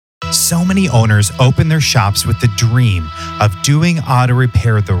So many owners open their shops with the dream of doing auto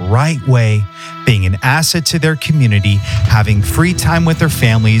repair the right way, being an asset to their community, having free time with their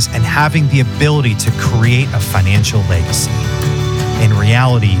families, and having the ability to create a financial legacy. In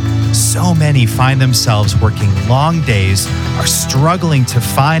reality, so many find themselves working long days, are struggling to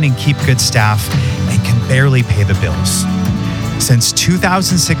find and keep good staff, and can barely pay the bills. Since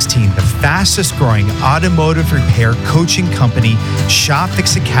 2016, the fastest growing automotive repair coaching company,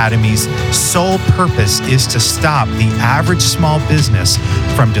 ShopFix Academy's sole purpose is to stop the average small business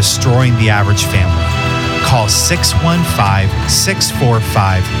from destroying the average family. Call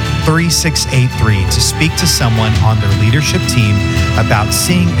 615-645-3683 to speak to someone on their leadership team about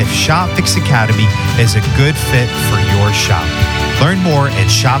seeing if ShopFix Academy is a good fit for your shop. Learn more at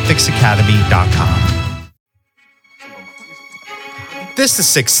shopfixacademy.com. This is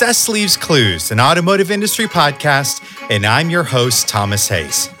Success Leaves Clues, an automotive industry podcast, and I'm your host, Thomas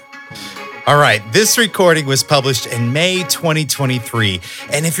Hayes. All right, this recording was published in May 2023,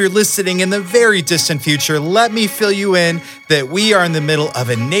 and if you're listening in the very distant future, let me fill you in that we are in the middle of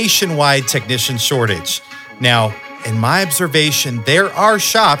a nationwide technician shortage. Now, in my observation, there are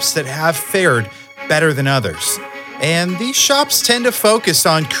shops that have fared better than others. And these shops tend to focus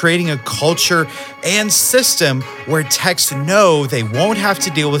on creating a culture and system where techs know they won't have to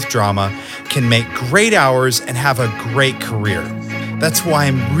deal with drama, can make great hours, and have a great career. That's why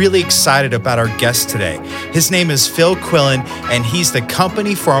I'm really excited about our guest today. His name is Phil Quillen, and he's the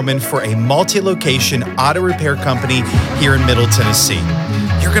company foreman for a multi-location auto repair company here in Middle Tennessee.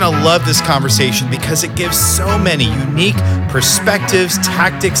 You're going to love this conversation because it gives so many unique perspectives,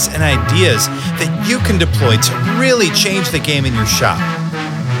 tactics, and ideas that you can deploy to really change the game in your shop.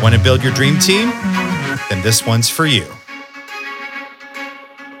 Want to build your dream team? Then this one's for you.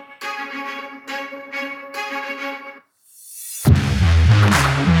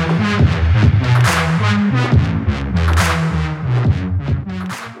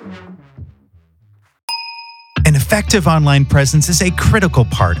 An effective online presence is a critical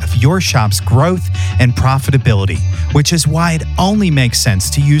part of your shop's growth and profitability, which is why it only makes sense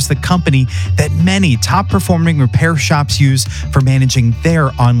to use the company that many top-performing repair shops use for managing their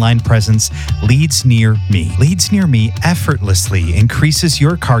online presence, Leads Near Me. Leads Near Me effortlessly increases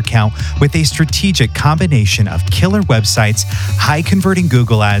your car count with a strategic combination of killer websites, high-converting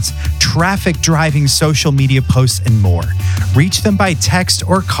Google ads, traffic-driving social media posts, and more. Reach them by text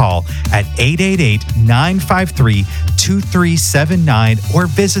or call at 888-953-2379 or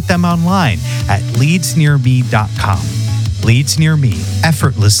visit them online at leadsnearme.com. Leads Near Me,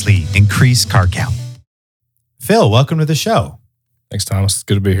 effortlessly increase car count. Phil, welcome to the show. Thanks, Thomas. It's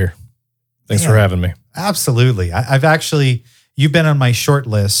good to be here. Thanks for having me. Absolutely. You've been on my short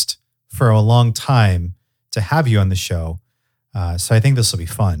list for a long time to have you on the show. So I think this will be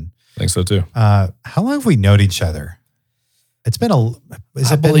fun. I think so too. How long have we known each other? It's been I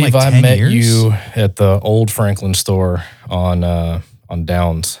believe like I 10 met years? you at the old Franklin store on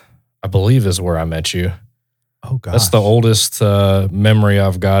Downs. I believe is where I met you. Oh gosh. That's the oldest memory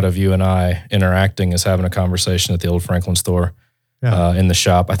I've got of you and I interacting, is having a conversation at the old Franklin store in the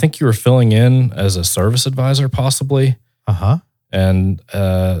shop. I think you were filling in as a service advisor, possibly. Uh-huh. And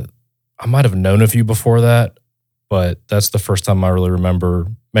I might have known of you before that, but that's the first time I really remember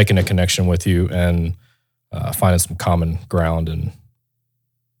making a connection with you and finding some common ground and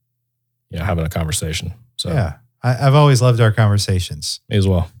having a conversation. So yeah, I've always loved our conversations. Me as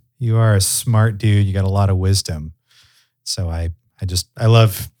well. You are a smart dude. You got a lot of wisdom. So I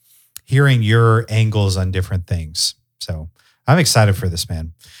love hearing your angles on different things. So I'm excited for this,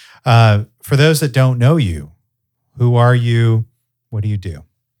 man. For those that don't know you, who are you? What do you do?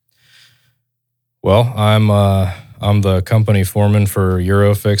 Well, I'm the company foreman for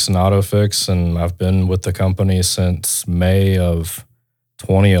Eurofix and AutoFix, and I've been with the company since May of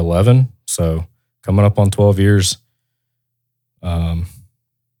 2011. So coming up on 12 years.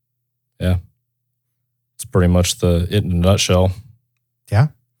 Yeah, it's pretty much it in a nutshell. Yeah.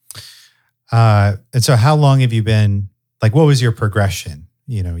 And so how long have you been, like, what was your progression?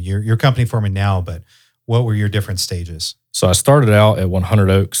 You're company foreman now, but what were your different stages? So I started out at 100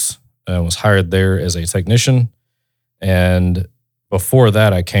 Oaks and was hired there as a technician. And before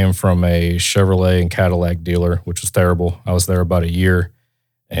that, I came from a Chevrolet and Cadillac dealer, which was terrible. I was there about a year,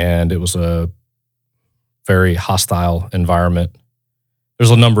 and it was a very hostile environment. There's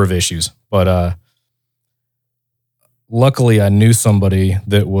a number of issues, but luckily I knew somebody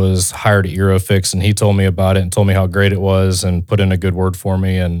that was hired at Eurofix, and he told me about it and told me how great it was and put in a good word for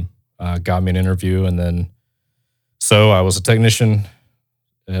me and got me an interview. And then, so I was a technician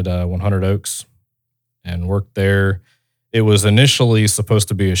at 100 Oaks and worked there It was initially supposed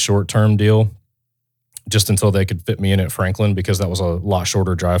to be a short-term deal, just until they could fit me in at Franklin, because that was a lot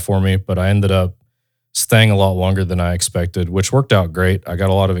shorter drive for me. But I ended up staying a lot longer than I expected, which worked out great. I got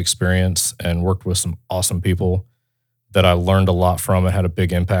a lot of experience and worked with some awesome people that I learned a lot from. It had a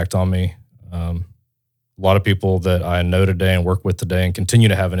big impact on me. A lot of people that I know today and work with today and continue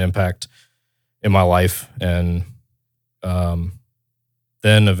to have an impact in my life. And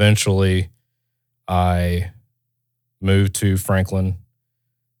then eventually I moved to Franklin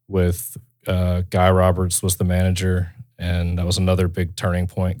with Guy Roberts was the manager, and that was another big turning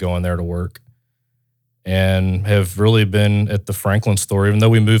point, going there to work. And have really been at the Franklin store, even though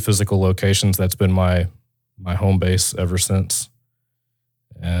we moved physical locations. That's been my home base ever since.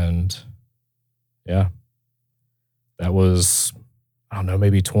 And yeah, that was, I don't know,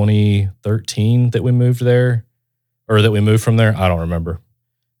 maybe 2013 that we moved there, or that we moved from there. I don't remember.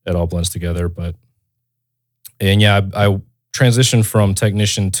 It all blends together. And yeah, I transitioned from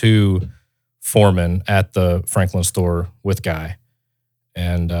technician to foreman at the Franklin store with Guy.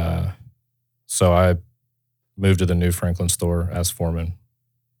 And so I moved to the new Franklin store as foreman.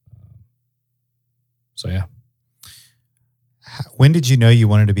 So yeah. When did you know you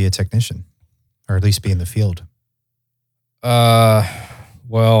wanted to be a technician, or at least be in the field?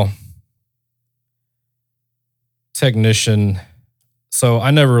 Well, technician. So I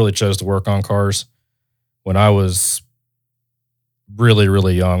never really chose to work on cars. When I was really,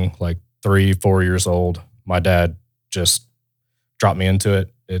 really young, like 3-4 years old, my dad just dropped me into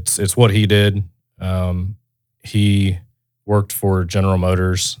it. It's what he did. He worked for General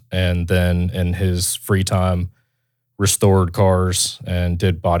Motors, and then in his free time restored cars and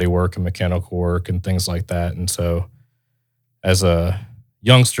did body work and mechanical work and things like that. And so as a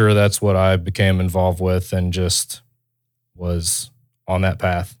youngster, that's what I became involved with and just was on that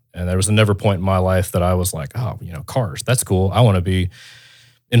path. And there was never a point in my life that I was like, oh, cars, that's cool. I want to be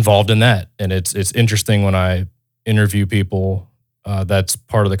involved in that. And it's interesting when I interview people, that's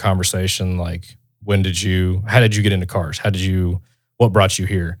part of the conversation. Like, how did you get into cars? What brought you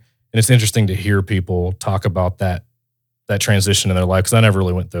here? And it's interesting to hear people talk about that transition in their life, because I never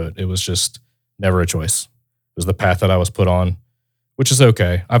really went through it. It was just never a choice. It was the path that I was put on, which is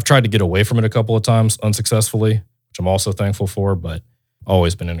okay. I've tried to get away from it a couple of times unsuccessfully, which I'm also thankful for, but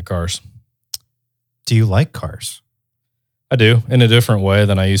always been into cars. Do you like cars? I do, in a different way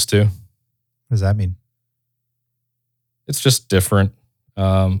than I used to. What does that mean? It's just different.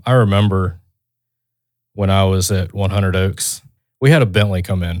 I remember when I was at 100 Oaks, we had a Bentley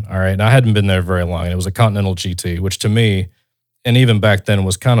come in, all right? And I hadn't been there very long, and it was a Continental GT, which to me, and even back then,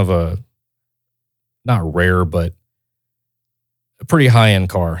 was kind of a, not rare, but a pretty high-end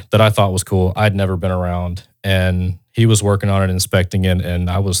car that I thought was cool. I'd never been around, and he was working on it, inspecting it, and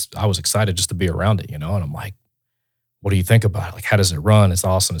I was excited just to be around it, and I'm like, what do you think about it? Like, how does it run? It's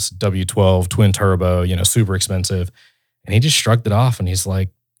awesome. It's W12, twin turbo, super expensive. And he just shrugged it off, and he's like,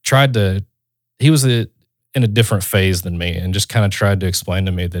 he was in a different phase than me, and just kind of tried to explain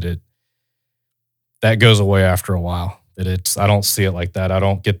to me that goes away after a while. I don't see it like that. I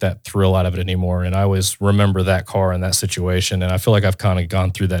don't get that thrill out of it anymore. And I always remember that car and that situation. And I feel like I've kind of gone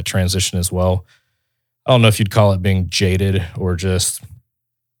through that transition as well. I don't know if you'd call it being jaded or it's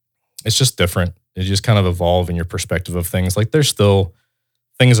just different. It just kind of evolve in your perspective of things. Like, there's still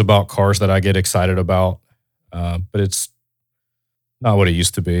things about cars that I get excited about, but it's not what it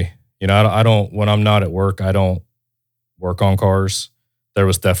used to be. I don't, when I'm not at work, I don't work on cars. There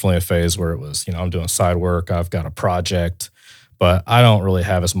was definitely a phase where it was, I'm doing side work, I've got a project, but I don't really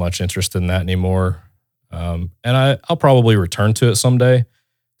have as much interest in that anymore. And I'll probably return to it someday.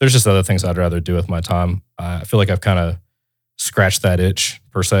 There's just other things I'd rather do with my time. I feel like I've kind of scratched that itch,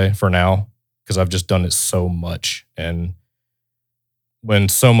 per se, for now, because I've just done it so much. And when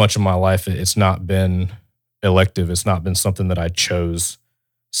so much of my life, it's not been elective, it's not been something that I chose.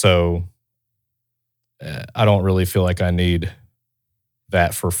 So I don't really feel like I need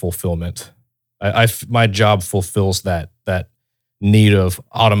that for fulfillment. My job fulfills that need of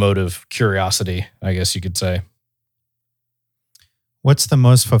automotive curiosity, I guess you could say. What's the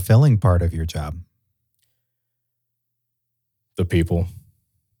most fulfilling part of your job? The people.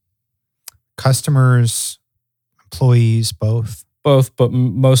 Customers, employees, both? Both, but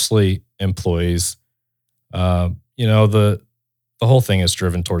mostly employees. The whole thing is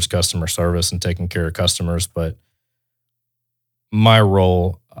driven towards customer service and taking care of customers, but my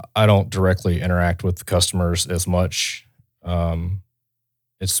role, I don't directly interact with the customers as much.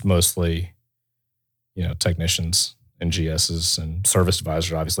 It's mostly, technicians and GSs and service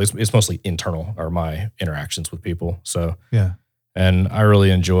advisors, obviously. It's mostly internal, are my interactions with people. So, yeah. And I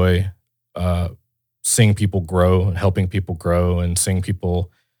really enjoy seeing people grow and helping people grow and seeing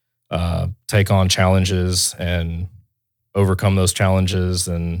people take on challenges and overcome those challenges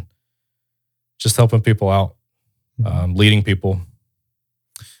and just helping people out, leading people.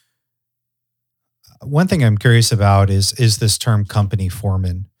 One thing I'm curious about is this term company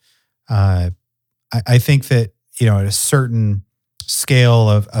foreman. I think that, at a certain scale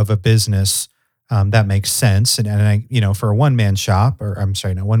of a business, that makes sense. And I, for a one-man shop, or I'm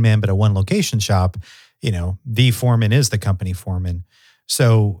sorry, not one man, but a one location shop, the foreman is the company foreman.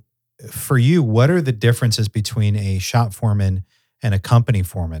 So for you, what are the differences between a shop foreman and a company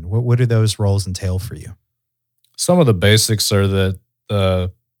foreman? What do those roles entail for you? Some of the basics are that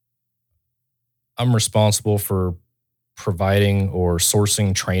I'm responsible for providing or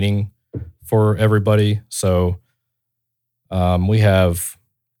sourcing training for everybody. So we have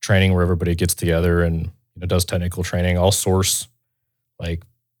training where everybody gets together and does technical training. I'll source like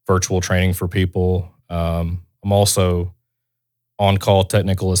virtual training for people. I'm also on-call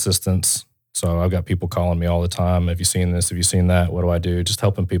technical assistance. So I've got people calling me all the time. Have you seen this? Have you seen that? What do I do? Just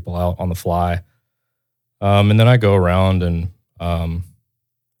helping people out on the fly. And then I go around and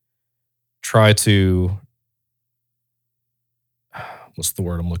try to, what's the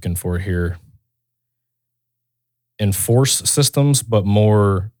word I'm looking for here? Enforce systems, but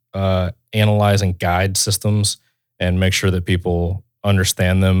more analyze and guide systems and make sure that people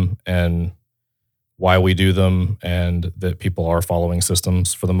understand them and why we do them and that people are following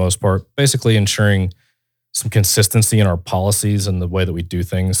systems for the most part. Basically ensuring some consistency in our policies and the way that we do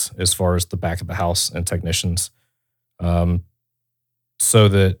things as far as the back of the house and technicians. So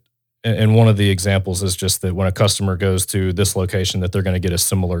that, and one of the examples is just that when a customer goes to this location, that they're going to get a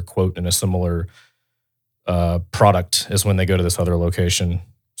similar quote and a similar product as when they go to this other location.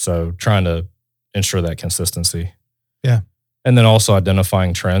 So trying to ensure that consistency. Yeah. And then also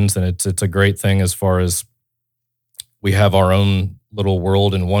identifying trends. And it's a great thing as far as we have our own little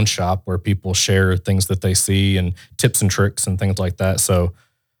world in one shop where people share things that they see and tips and tricks and things like that. So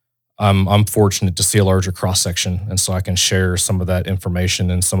I'm fortunate to see a larger cross section. And so I can share some of that information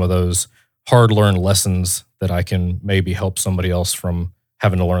and some of those hard learned lessons that I can maybe help somebody else from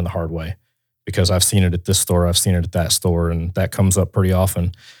having to learn the hard way. Because I've seen it at this store, I've seen it at that store, and that comes up pretty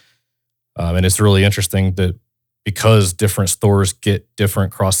often. And it's really interesting that because different stores get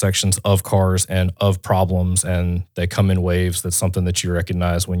different cross sections of cars and of problems, and they come in waves, that's something that you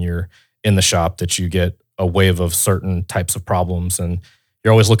recognize when you're in the shop, that you get a wave of certain types of problems, and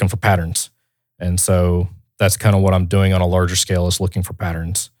you're always looking for patterns. And so that's kind of what I'm doing on a larger scale, is looking for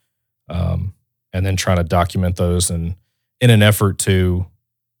patterns, and then trying to document those, and in an effort to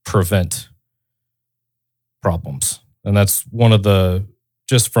prevent problems. And that's one of the,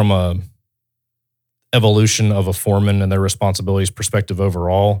 just from a evolution of a foreman and their responsibilities perspective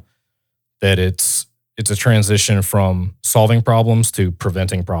overall, that it's a transition from solving problems to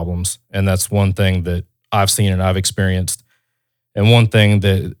preventing problems. And that's one thing that I've seen and I've experienced. And one thing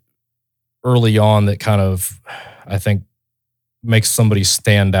that early on that kind of, I think, makes somebody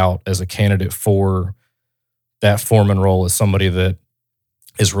stand out as a candidate for that foreman role is somebody that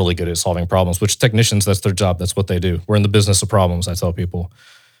is really good at solving problems, which technicians, that's their job. That's what they do. We're in the business of problems, I tell people,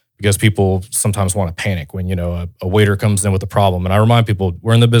 because people sometimes want to panic when, a waiter comes in with a problem. And I remind people,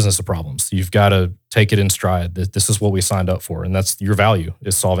 we're in the business of problems. You've got to take it in stride. This is what we signed up for. And that's your value,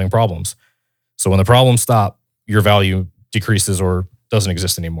 is solving problems. So when the problems stop, your value decreases or doesn't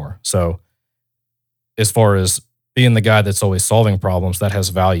exist anymore. So as far as being the guy that's always solving problems, that has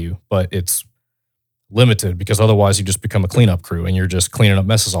value, but it's limited, because otherwise you just become a cleanup crew and you're just cleaning up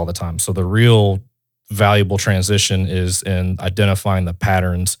messes all the time. So the real valuable transition is in identifying the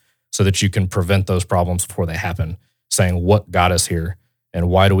patterns so that you can prevent those problems before they happen, saying what got us here and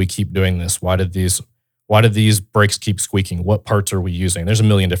why do we keep doing this? Why did these brakes keep squeaking? What parts are we using? There's a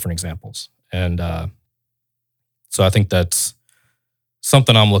million different examples. And so I think that's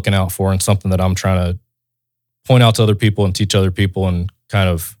something I'm looking out for, and something that I'm trying to point out to other people and teach other people, and kind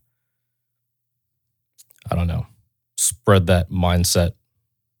of, I don't know, spread that mindset.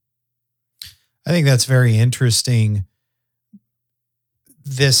 I think that's very interesting.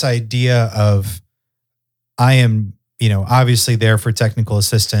 This idea of, I am, obviously there for technical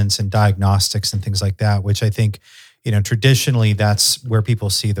assistance and diagnostics and things like that, which I think, traditionally that's where people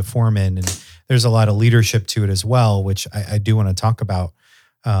see the foreman, and there's a lot of leadership to it as well, which I do want to talk about.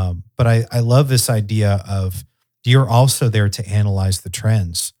 But I love this idea of, you're also there to analyze the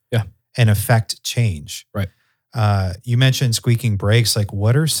trends. Yeah. And affect change. Right. You mentioned squeaking brakes. Like,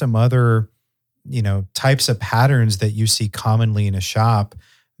 what are some other, types of patterns that you see commonly in a shop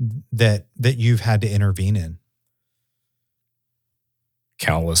that you've had to intervene in?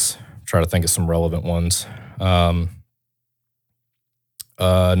 Countless. try to think of some relevant ones.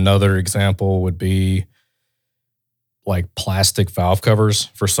 Another example would be like plastic valve covers.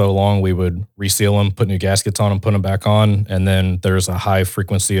 For so long, we would reseal them, put new gaskets on them, put them back on, and then there's a high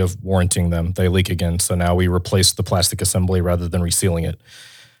frequency of warranting them. They leak again, so now we replace the plastic assembly rather than resealing it.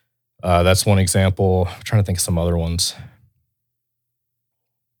 That's one example. I'm trying to think of some other ones.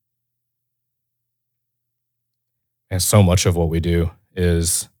 And so much of what we do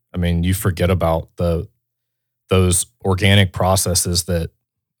is, I mean, you forget about those organic processes that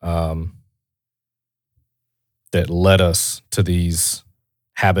that led us to these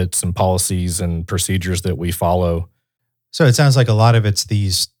habits and policies and procedures that we follow. So it sounds like a lot of it's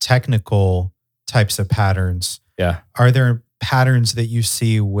these technical types of patterns. Yeah. Are there patterns that you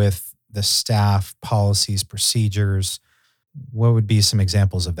see with the staff, policies, procedures? What would be some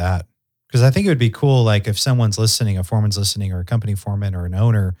examples of that? Because I think it would be cool, like if someone's listening, a foreman's listening, or a company foreman or an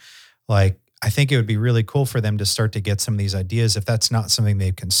owner, like I think it would be really cool for them to start to get some of these ideas, if that's not something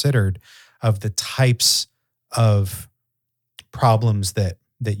they've considered, of the types of problems that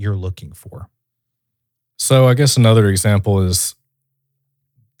you're looking for. So I guess another example is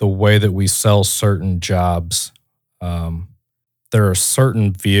the way that we sell certain jobs. There are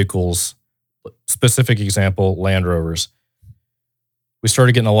certain vehicles, specific example, Land Rovers. We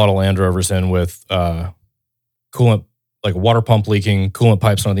started getting a lot of Land Rovers in with coolant, like water pump leaking, coolant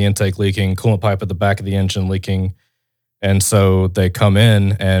pipes on the intake leaking, coolant pipe at the back of the engine leaking. And so they come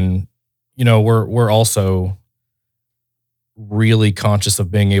in and, you know, we're also really conscious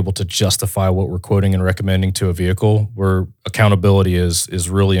of being able to justify what we're quoting and recommending to a vehicle, where accountability is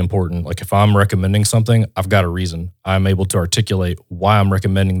really important. Like if I'm recommending something, I've got a reason. I'm able to articulate why I'm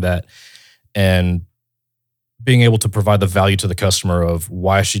recommending that, and being able to provide the value to the customer of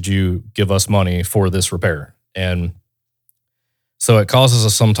why should you give us money for this repair. And so it causes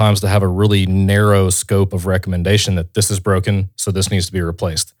us sometimes to have a really narrow scope of recommendation that this is broken, so this needs to be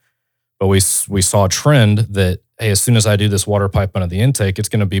replaced. But we saw a trend that, hey, as soon as I do this water pipe under the intake, it's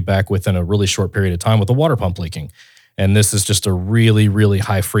going to be back within a really short period of time with the water pump leaking. And this is just a really, really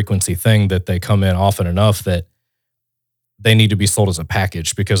high frequency thing that they come in often enough that they need to be sold as a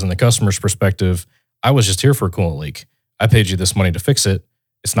package, because in the customer's perspective, I was just here for a coolant leak. I paid you this money to fix it.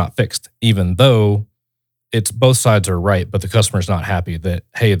 It's not fixed, even though it's both sides are right, but the customer's not happy that,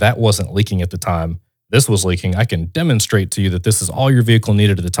 hey, that wasn't leaking at the time. This was leaking. I can demonstrate to you that this is all your vehicle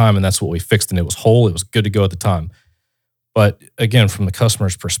needed at the time, and that's what we fixed, and it was whole. It was good to go at the time. But again, from the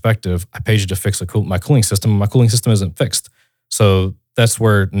customer's perspective, I paid you to fix my cooling system, and my cooling system isn't fixed. So that's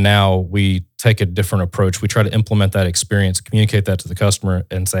where now we take a different approach. We try to implement that experience, communicate that to the customer,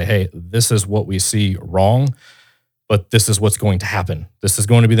 and say, hey, this is what we see wrong, but this is what's going to happen. This is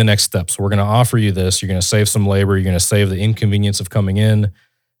going to be the next step. So we're going to offer you this. You're going to save some labor. You're going to save the inconvenience of coming in,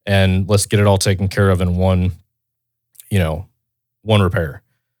 and let's get it all taken care of in one repair.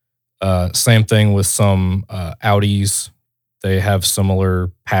 Same thing with some Audis. They have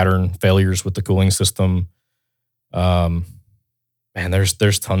similar pattern failures with the cooling system. Man,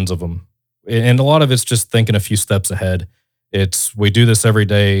 there's tons of them. And a lot of it's just thinking a few steps ahead. We do this every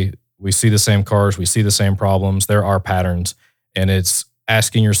day. We see the same cars. We see the same problems. There are patterns. And it's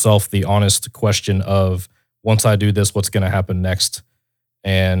asking yourself the honest question of, once I do this, what's going to happen next?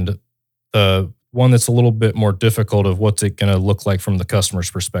 And the one that's a little bit more difficult of what's it going to look like from the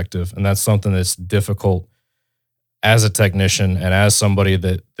customer's perspective. And that's something that's difficult as a technician and as somebody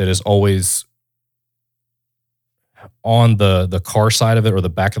that is always on the car side of it or the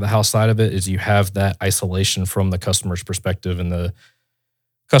back of the house side of it, is you have that isolation from the customer's perspective and the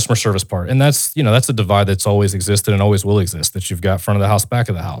customer service part. And that's a divide that's always existed and always will exist, that you've got front of the house, back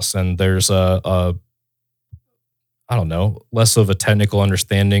of the house. And there's less of a technical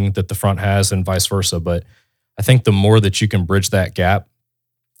understanding that the front has and vice versa. But I think the more that you can bridge that gap,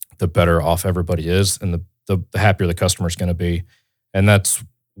 the better off everybody is, and the happier the customer is going to be. And that's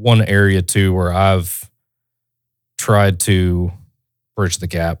one area too where I've tried to bridge the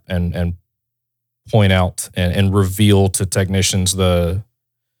gap and point out and reveal to technicians the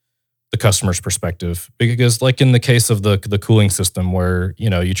customer's perspective. Because like in the case of the cooling system, where,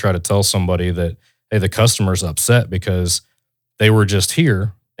 you try to tell somebody that, hey, the customer's upset because they were just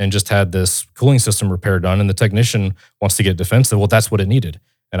here and just had this cooling system repair done, and the technician wants to get defensive. Well, that's what it needed.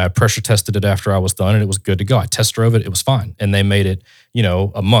 And I pressure tested it after I was done, and it was good to go. I test drove it. It was fine. And they made it,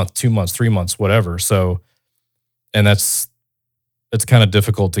 a month, 2 months, 3 months, whatever. So, and it's kind of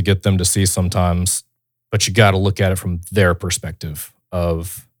difficult to get them to see sometimes, but you got to look at it from their perspective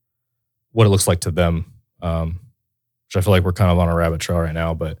of what it looks like to them. Which I feel like we're kind of on a rabbit trail right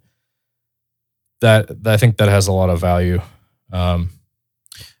now, but that I think that has a lot of value.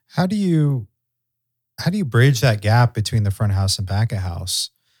 How do you bridge that gap between the front of house and back of house?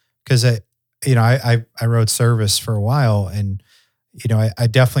 Because I rode service for a while, and I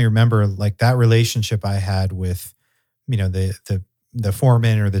definitely remember like that relationship I had with the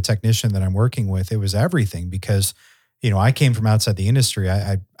foreman or the technician that I'm working with. It was everything because I came from outside the industry.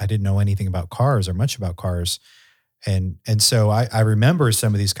 I didn't know anything about cars or much about cars, and so I remember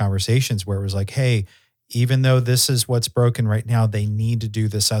some of these conversations where it was like, hey, even though this is what's broken right now, they need to do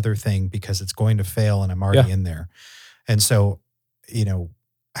this other thing because it's going to fail and I'm already Yeah. in there. And so,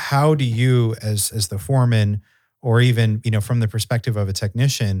 how do you as the foreman or even, from the perspective of a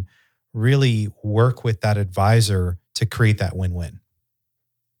technician, really work with that advisor to create that win-win?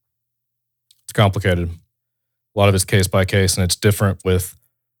 It's complicated. A lot of it's case by case, and it's different with,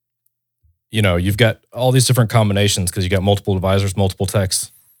 you've got all these different combinations because you got multiple advisors, multiple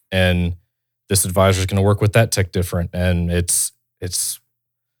techs, and this advisor is going to work with that tech different, and it's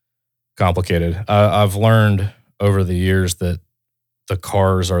complicated. I've learned over the years that the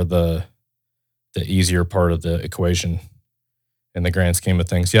cars are the easier part of the equation in the grand scheme of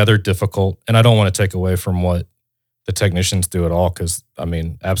things. Yeah, they're difficult, and I don't want to take away from what the technicians do at all because,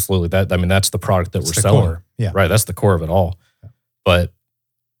 absolutely that's the product that It's we're the selling. core. Yeah. Right, that's the core of it all. But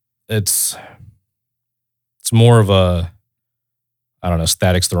it's more of a, I don't know,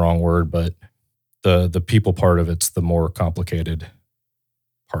 static's the wrong word, but the people part of it's the more complicated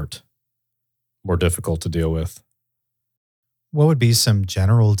part, more difficult to deal with. What would be some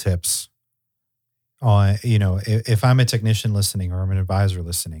general tips on, if I'm a technician listening or I'm an advisor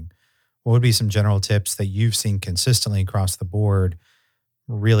listening, what would be some general tips that you've seen consistently across the board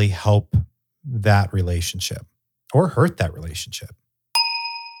really help that relationship or hurt that relationship?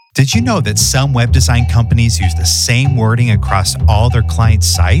 Did you know that some web design companies use the same wording across all their client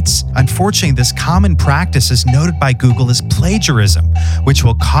sites? Unfortunately, this common practice is noted by Google as plagiarism, which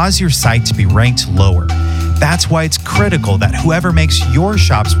will cause your site to be ranked lower. That's why it's critical that whoever makes your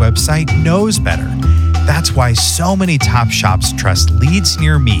shop's website knows better. That's why so many top shops trust Leads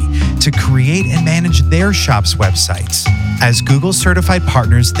Near Me to create and manage their shop's websites. As Google certified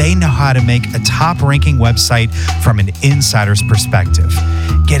partners, they know how to make a top ranking website from an insider's perspective.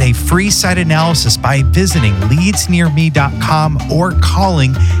 Get a free site analysis by visiting leadsnearme.com or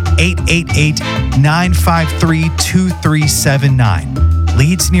calling 888-953-2379.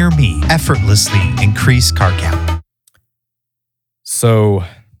 Leads Near Me, effortlessly increase car count. So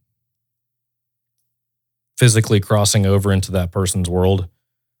physically crossing over into that person's world,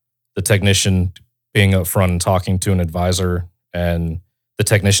 the technician being upfront and talking to an advisor and the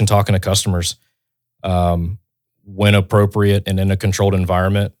technician talking to customers, when appropriate and in a controlled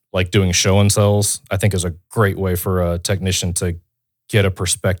environment, like doing show and sells, I think is a great way for a technician to get a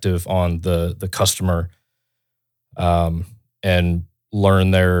perspective on the customer, and learn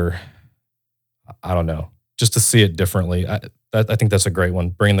their, I don't know, just to see it differently. I think that's a great one.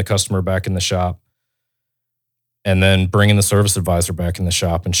 Bringing the customer back in the shop and then bringing the service advisor back in the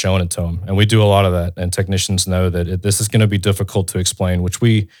shop and showing it to them. And we do a lot of that. And technicians know that this is going to be difficult to explain, which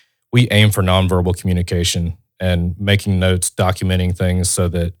we aim for nonverbal communication and making notes, documenting things so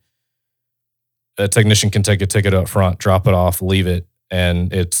that a technician can take a ticket up front, drop it off, leave it,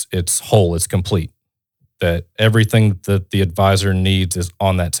 and it's whole, it's complete. That everything that the advisor needs is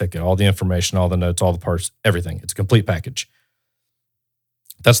on that ticket, all the information, all the notes, all the parts, everything. It's a complete package.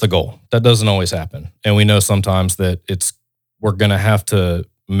 That's the goal. That doesn't always happen. And we know sometimes that we're going to have to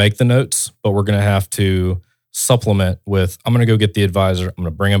make the notes, but we're going to have to supplement with, I'm going to go get the advisor, I'm going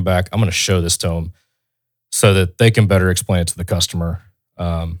to bring them back, I'm going to show this to them so that they can better explain it to the customer.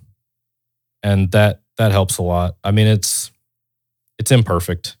 And that helps a lot. I mean, it's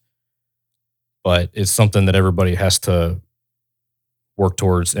imperfect, but it's something that everybody has to work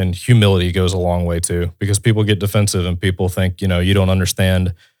towards, and humility goes a long way too, because people get defensive and people think, you don't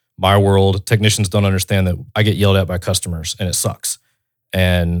understand my world. Technicians don't understand that I get yelled at by customers and it sucks.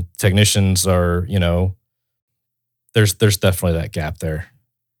 And technicians are, there's definitely that gap there.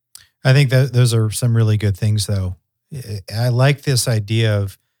 I think that those are some really good things though. I like this idea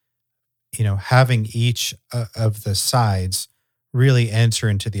of, having each of the sides really enter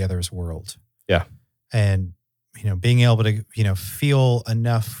into the other's world. Yeah. And, being able to, feel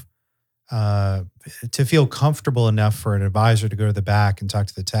enough, to feel comfortable enough for an advisor to go to the back and talk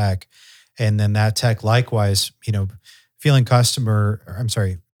to the tech. And then that tech likewise, feeling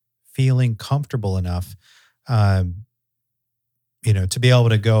comfortable enough, to be able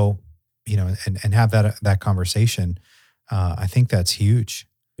to go, and have that conversation. I think that's huge.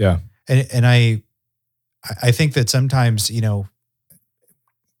 Yeah. And I think that sometimes,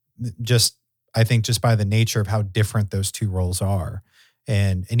 just by the nature of how different those two roles are,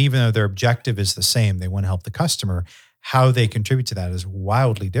 And even though their objective is the same, they want to help the customer, how they contribute to that is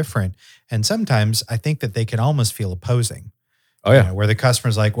wildly different. And sometimes I think that they can almost feel opposing. Oh yeah. Where the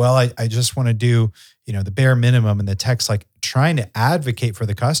customer's like, well, I just want to do, the bare minimum. And the tech's like trying to advocate for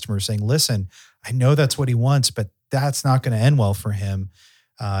the customer, saying, listen, I know that's what he wants, but that's not going to end well for him.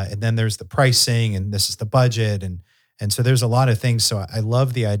 And then there's the pricing, and this is the budget. And so there's a lot of things. So I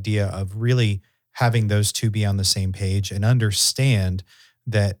love the idea of really having those two be on the same page and understand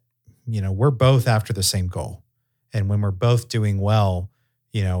that, we're both after the same goal. And when we're both doing well,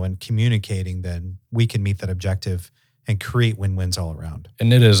 and communicating, then we can meet that objective and create win-wins all around.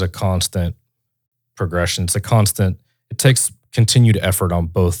 And it is a constant progression. It takes continued effort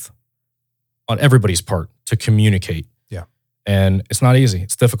on everybody's part to communicate. Yeah. And it's not easy.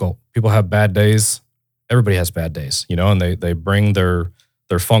 It's difficult. People have bad days. Everybody has bad days, and they bring their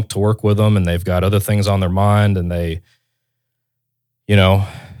funk to work with them, and they've got other things on their mind, and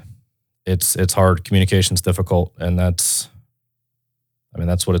it's hard. Communication's difficult, and that's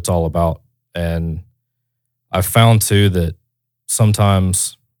what it's all about. And I've found too that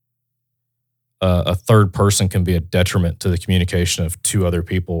sometimes a third person can be a detriment to the communication of two other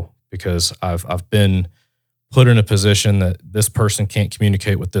people, because I've been put in a position that this person can't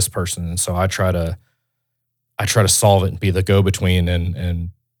communicate with this person, and so I try to solve it and be the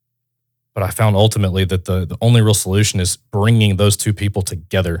go-between. But I found ultimately that the only real solution is bringing those two people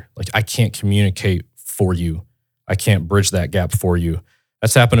together. Like, I can't communicate for you. I can't bridge that gap for you.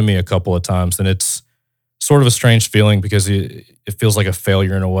 That's happened to me a couple of times, and it's sort of a strange feeling, because it feels like a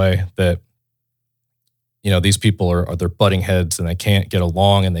failure in a way that, these people they're butting heads, and they can't get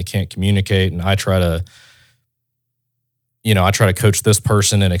along, and they can't communicate. And I try to coach this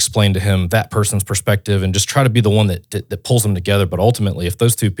person and explain to him that person's perspective, and just try to be the one that pulls them together. But ultimately, if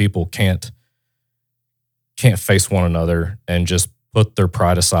those two people can't face one another and just put their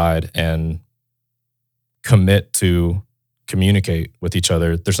pride aside and commit to communicate with each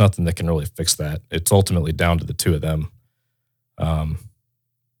other, there's nothing that can really fix that. It's ultimately down to the two of them.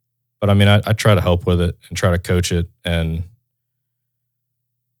 But I try to help with it and try to coach it, and I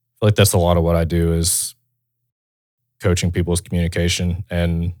feel like that's a lot of what I do, is coaching people's communication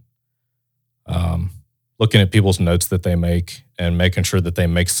and looking at people's notes that they make and making sure that they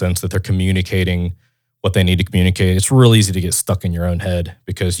make sense, that they're communicating what they need to communicate. It's real easy to get stuck in your own head,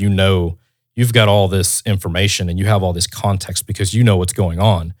 because you've got all this information and you have all this context because you know what's going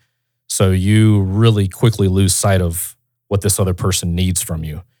on. So you really quickly lose sight of what this other person needs from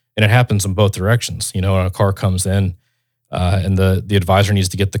you. And it happens in both directions. When a car comes in and the advisor needs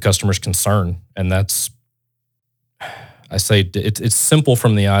to get the customer's concern, and I say it's simple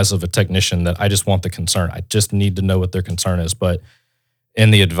from the eyes of a technician that I just want the concern. I just need to know what their concern is. But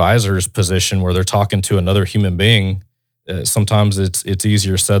in the advisor's position, where they're talking to another human being, sometimes it's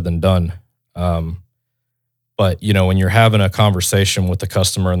easier said than done. But when you're having a conversation with the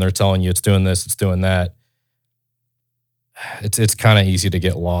customer and they're telling you it's doing this, it's doing that, it's kind of easy to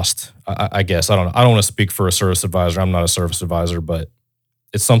get lost. I guess I don't know. I don't want to speak for a service advisor. I'm not a service advisor, but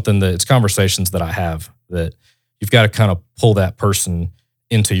it's conversations that I have that you've got to kind of pull that person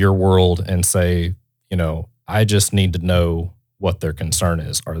into your world and say, I just need to know what their concern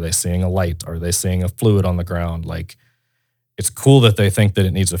is. Are they seeing a light? Are they seeing a fluid on the ground? Like, it's cool that they think that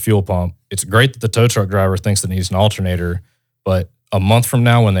it needs a fuel pump. It's great that the tow truck driver thinks it needs an alternator, but a month from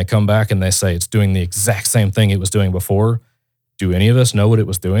now, when they come back and they say it's doing the exact same thing it was doing before, do any of us know what it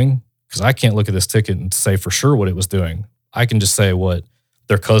was doing? Because I can't look at this ticket and say for sure what it was doing. I can just say what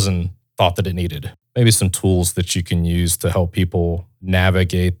their cousin thought that it needed. Maybe some tools that you can use to help people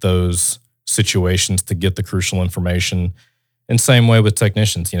navigate those situations to get the crucial information. And same way with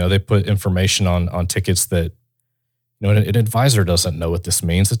technicians, they put information on tickets that, an advisor doesn't know what this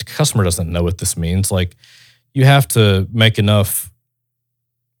means. The customer doesn't know what this means. Like, you have to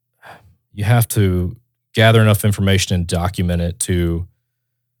gather enough information and document it to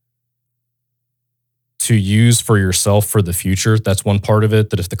use for yourself for the future. That's one part of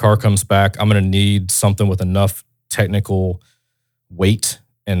it, that if the car comes back, I'm going to need something with enough technical weight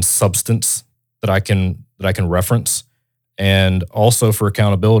and substance that I can reference. And also for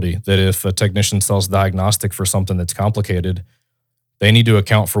accountability, that if a technician sells diagnostic for something that's complicated, they need to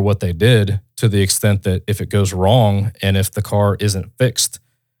account for what they did, to the extent that if it goes wrong and if the car isn't fixed,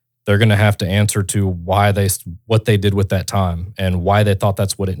 they're going to have to answer to what they did with that time and why they thought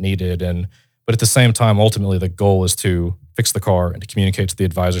that's what it needed. But at the same time, ultimately, the goal is to fix the car and to communicate to the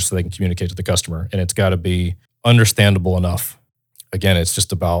advisor so they can communicate to the customer. And it's got to be understandable enough. Again, it's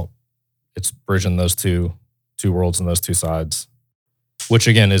bridging those two worlds and those two sides, which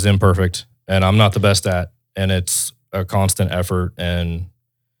again is imperfect and I'm not the best at. And it's a constant effort, and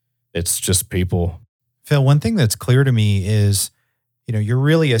it's just people. Phil, one thing that's clear to me is, you're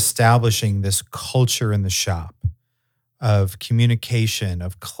really establishing this culture in the shop of communication,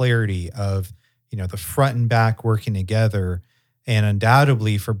 of clarity, of, the front and back working together. And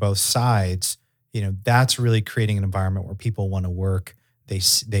undoubtedly for both sides, that's really creating an environment where people want to work. They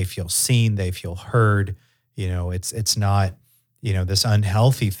feel seen, they feel heard. It's not, this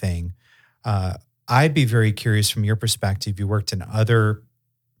unhealthy thing. I'd be very curious from your perspective. You worked in other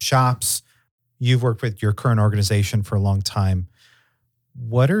shops. You've worked with your current organization for a long time.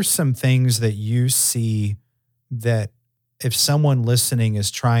 What are some things that you see that if someone listening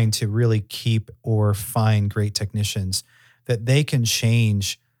is trying to really keep or find great technicians, that they can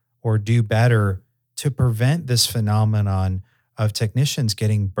change or do better to prevent this phenomenon of technicians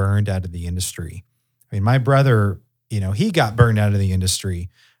getting burned out of the industry? I mean, my brother, he got burned out of the industry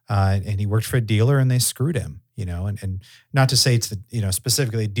and he worked for a dealer and they screwed him, and not to say it's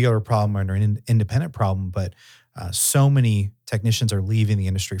specifically a dealer problem or an independent problem, but so many technicians are leaving the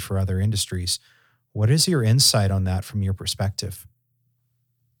industry for other industries. What is your insight on that from your perspective?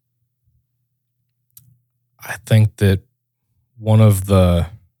 I think that one of the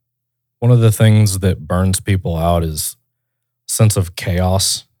things that burns people out is sense of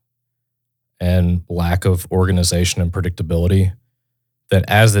chaos and lack of organization and predictability. That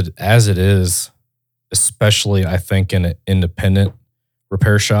as it is, especially I think in an independent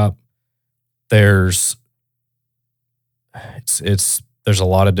repair shop, there's a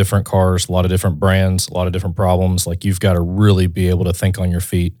lot of different cars, a lot of different brands, a lot of different problems. Like, you've got to really be able to think on your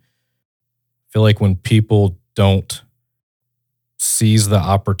feet. I feel like when people don't seize the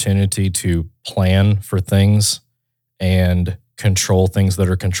opportunity to plan for things and control things that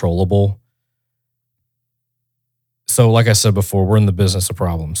are controllable. So like I said before, we're in the business of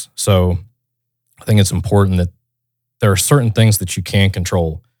problems. So I think it's important that there are certain things that you can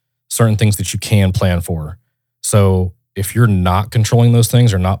control, certain things that you can plan for. So if you're not controlling those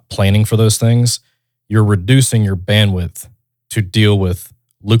things or not planning for those things, you're reducing your bandwidth to deal with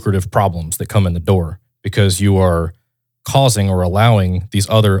lucrative problems that come in the door, because you are causing or allowing these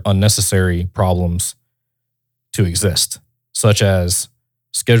other unnecessary problems to exist, such as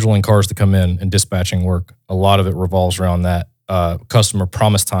scheduling cars to come in and dispatching work. A lot of it revolves around that. Customer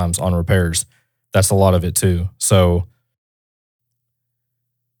promise times on repairs. That's a lot of it too. So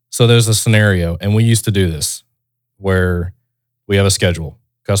there's a scenario, and we used to do this, where we have a schedule.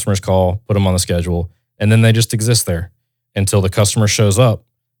 Customers call, put them on the schedule, and then they just exist there until the customer shows up,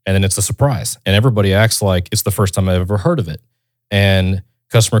 and then it's a surprise. And everybody acts like it's the first time I've ever heard of it. And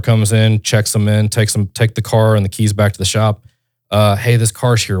customer comes in, checks them in, take the car and the keys back to the shop. Hey, this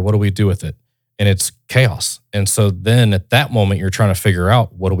car's here. What do we do with it? And it's chaos. And so then at that moment, you're trying to figure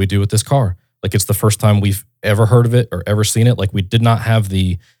out, what do we do with this car? Like, it's the first time we've ever heard of it or ever seen it. Like, we did not have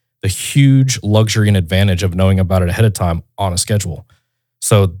the huge luxury and advantage of knowing about it ahead of time on a schedule.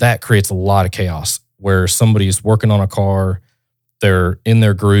 So that creates a lot of chaos, where somebody's working on a car, they're in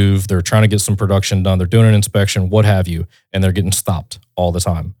their groove, they're trying to get some production done, they're doing an inspection, what have you, and they're getting stopped all the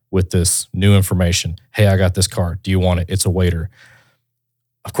time with this new information. Hey, I got this car. Do you want it? It's a waiter.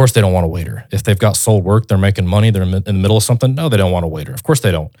 Of course they don't want a waiter. If they've got sold work, they're making money, they're in the middle of something, no, they don't want a waiter. Of course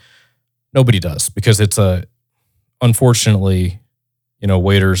they don't. Nobody does, because it's unfortunately,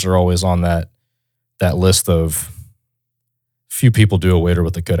 waiters are always on that list of few people do a waiter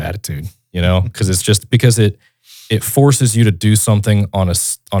with a good attitude, because it's just because it forces you to do something on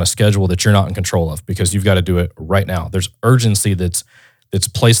a schedule that you're not in control of, because you've got to do it right now. There's urgency that's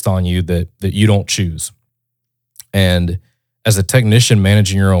placed on you that you don't choose. And as a technician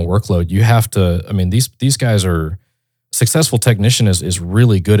managing your own workload, you have to, these guys are, successful technician is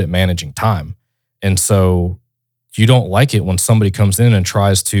really good at managing time. And so you don't like it when somebody comes in and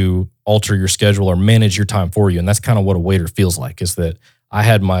tries to alter your schedule or manage your time for you. And that's kind of what a waiter feels like, is that I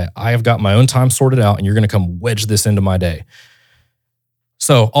have got my own time sorted out, and you're going to come wedge this into my day.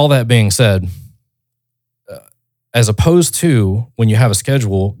 So all that being said, as opposed to when you have a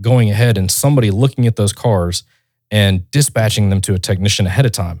schedule, going ahead and somebody looking at those cars and dispatching them to a technician ahead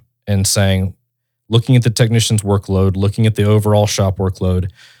of time and saying, looking at the technician's workload, looking at the overall shop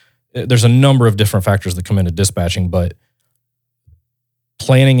workload, there's a number of different factors that come into dispatching, but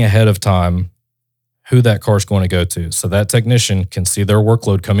planning ahead of time who that car is going to go to, so that technician can see their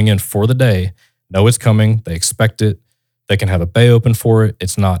workload coming in for the day, know it's coming, they expect it, they can have a bay open for it,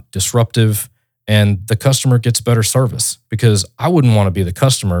 it's not disruptive, and the customer gets better service. Because I wouldn't want to be the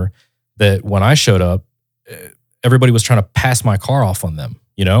customer that when I showed up, everybody was trying to pass my car off on them.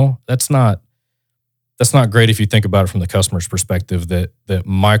 That's not great if you think about it from the customer's perspective, that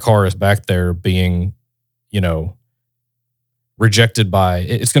my car is back there being, rejected by,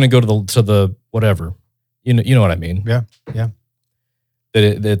 it's going to go to the whatever, you know what I mean? Yeah.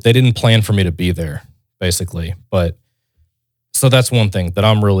 That they didn't plan for me to be there, basically. But so that's one thing that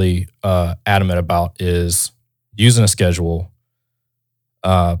I'm really adamant about is using a schedule,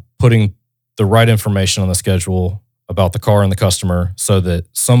 putting the right information on the schedule about the car and the customer so that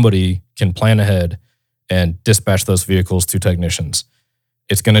somebody can plan ahead and dispatch those vehicles to technicians.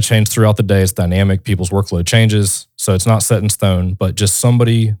 It's going to change throughout the day. It's dynamic. People's workload changes. So it's not set in stone, but just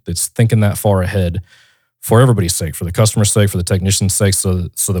somebody that's thinking that far ahead for everybody's sake, for the customer's sake, for the technician's sake, so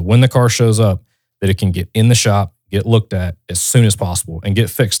that when the car shows up, that it can get in the shop, get looked at as soon as possible, and get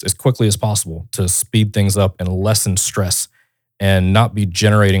fixed as quickly as possible to speed things up and lessen stress and not be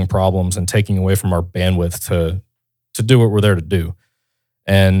generating problems and taking away from our bandwidth to do what we're there to do.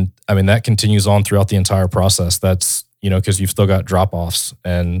 And I mean, that continues on throughout the entire process. That's, because you've still got drop-offs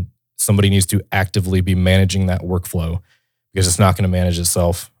and somebody needs to actively be managing that workflow because it's not going to manage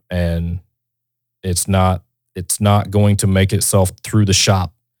itself, and it's not going to make itself through the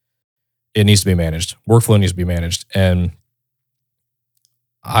shop. It needs to be managed. Workflow needs to be managed. And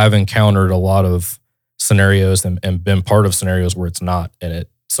I've encountered a lot of scenarios and been part of scenarios where it's not, and it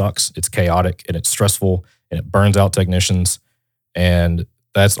sucks. It's chaotic and it's stressful and it burns out technicians. And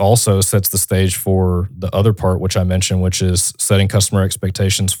that's also sets the stage for the other part, which I mentioned, which is setting customer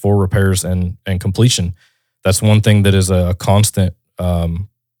expectations for repairs and completion. That's one thing that is a constant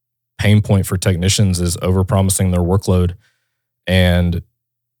pain point for technicians is overpromising their workload. And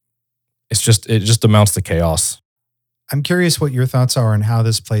it just amounts to chaos. I'm curious what your thoughts are on how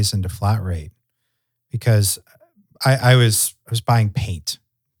this plays into flat rate, because I was buying paint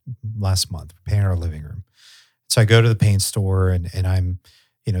last month, painting our living room. So I go to the paint store and I'm,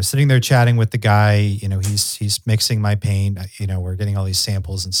 sitting there chatting with the guy. He's mixing my paint. We're getting all these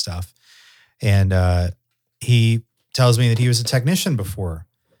samples and stuff, and he tells me that he was a technician before,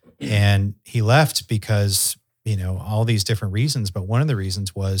 and he left because all these different reasons. But one of the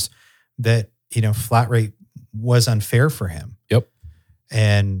reasons was that flat rate was unfair for him. Yep.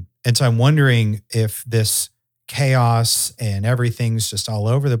 And so I'm wondering if this chaos and everything's just all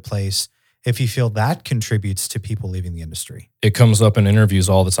over the place, if you feel that contributes to people leaving the industry. It comes up in interviews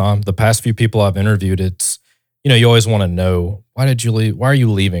all the time. The past few people I've interviewed, it's, you always want to know, why did you leave? Why are you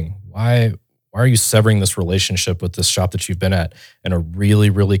leaving? Why are you severing this relationship with this shop that you've been at? And a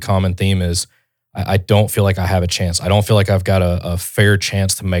really, really common theme is, I don't feel like I have a chance. I don't feel like I've got a fair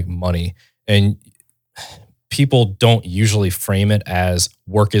chance to make money. And people don't usually frame it as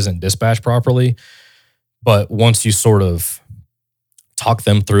work isn't dispatched properly. But once you sort of talk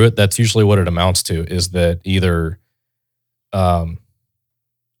them through it, that's usually what it amounts to, is that either, 2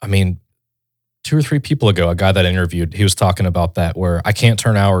 or 3 people ago, a guy that I interviewed, he was talking about that, where I can't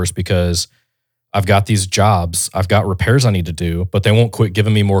turn hours because I've got these jobs, I've got repairs I need to do, but they won't quit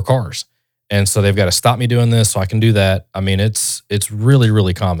giving me more cars. And so they've got to stop me doing this so I can do that. I mean, it's really,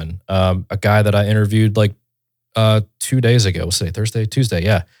 really common. A guy that I interviewed 2 days ago, Tuesday.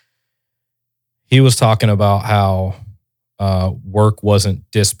 Yeah. He was talking about how work wasn't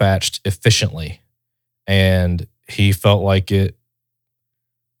dispatched efficiently. And he felt like it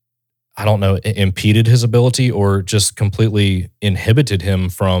impeded his ability or just completely inhibited him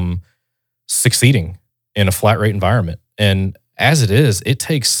from succeeding in a flat rate environment. And as it is, it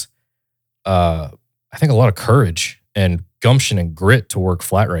takes I think a lot of courage and gumption and grit to work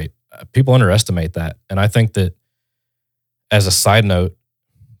flat rate. People underestimate that. And I think that, as a side note,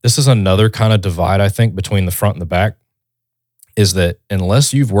 this is another kind of divide, I think, between the front and the back, is that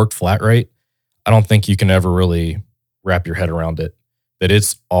unless you've worked flat rate, I don't think you can ever really wrap your head around it, that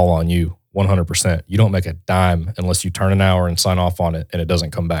it's all on you 100%. You don't make a dime unless you turn an hour and sign off on it and it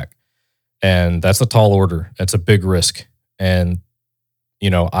doesn't come back. And that's a tall order. That's a big risk. And,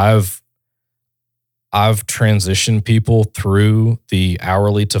 I've transitioned people through the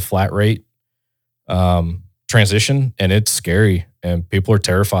hourly to flat rate transition, and it's scary, and people are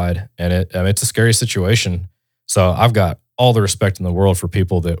terrified, and it's a scary situation. So I've got all the respect in the world for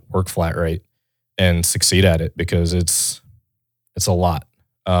people that work flat rate and succeed at it, because it's a lot.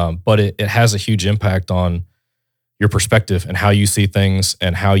 But it has a huge impact on your perspective and how you see things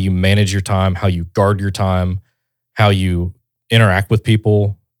and how you manage your time, how you guard your time, how you interact with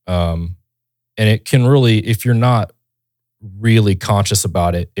people. And it can really, if you're not really conscious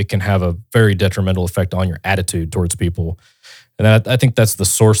about it, it can have a very detrimental effect on your attitude towards people. And I think that's the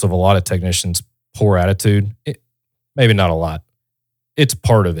source of a lot of technicians' poor attitude. Maybe not a lot. It's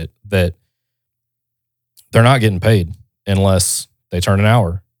part of it, that they're not getting paid unless they turn an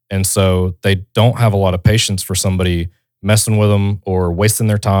hour. And so they don't have a lot of patience for somebody messing with them or wasting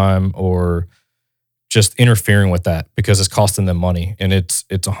their time or just interfering with that because it's costing them money, and it's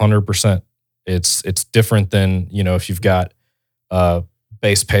 100%. It's different than, if you've got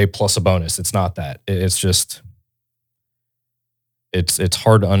base pay plus a bonus. It's not that. It's just it's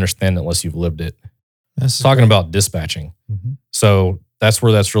hard to understand unless you've lived it. Talking about dispatching. Mm-hmm. So that's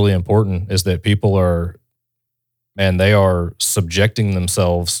where that's really important, is that people are, they are subjecting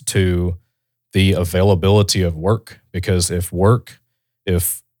themselves to the availability of work, because if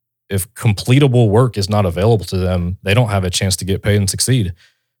completable work is not available to them, they don't have a chance to get paid and succeed.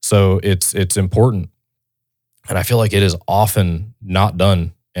 So it's important. And I feel like it is often not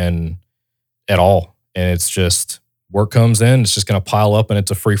done and at all. And it's just, work comes in, it's just going to pile up, and it's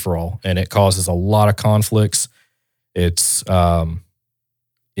a free for all, and it causes a lot of conflicts. It's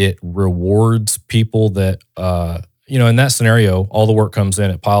it rewards people that in that scenario, all the work comes in,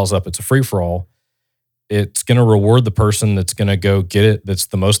 it piles up, it's a free for all. It's going to reward the person that's going to go get it, that's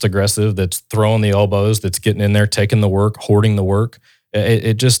the most aggressive, that's throwing the elbows, that's getting in there, taking the work, hoarding the work.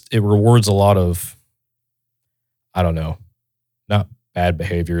 It rewards a lot of, I don't know, not bad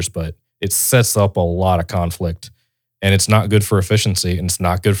behaviors, but it sets up a lot of conflict, and it's not good for efficiency, and it's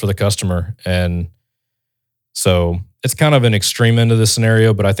not good for the customer. And so it's kind of an extreme end of the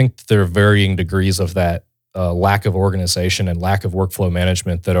scenario, but I think that there are varying degrees of that lack of organization and lack of workflow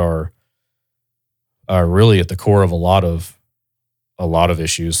management that are really at the core of a lot of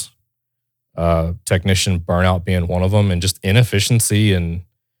issues. Technician burnout being one of them, and just inefficiency in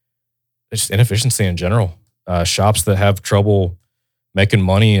general. Shops that have trouble making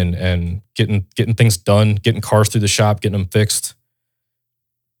money and getting things done, getting cars through the shop, getting them fixed.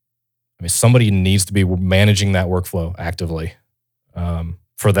 I mean, somebody needs to be managing that workflow actively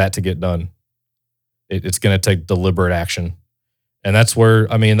for that to get done. It's going to take deliberate action. And that's where,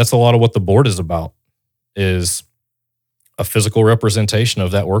 that's a lot of what the board is about, is a physical representation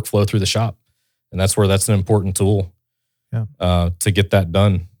of that workflow through the shop. And that's where that's an important tool to get that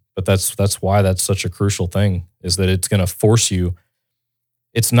done. But that's why that's such a crucial thing, is that it's going to force you.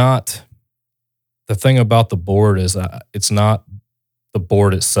 It's not, the thing about the board is it's not the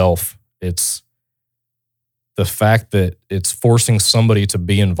board itself. It's the fact that it's forcing somebody to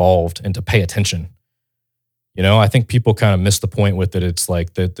be involved and to pay attention. I think people kind of miss the point with it. It's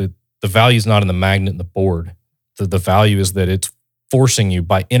like the value is not in the magnet and the board. The value is that it's forcing you,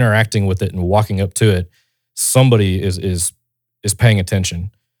 by interacting with it and walking up to it, somebody is paying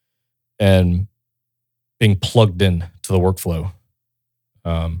attention and being plugged in to the workflow.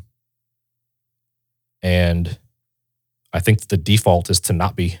 And I think that the default is to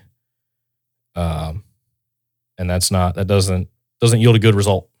not be. And that doesn't yield a good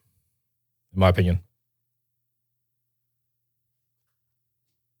result, in my opinion.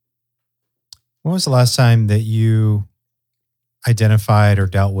 When was the last time that you identified or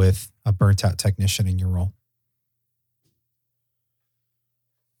dealt with a burnt out technician in your role?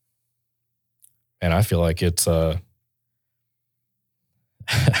 And I feel like it's a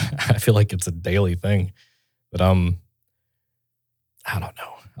daily thing. But I don't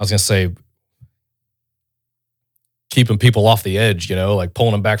know. I was gonna say keeping people off the edge, like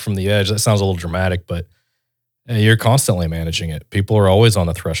pulling them back from the edge. That sounds a little dramatic, but you're constantly managing it. People are always on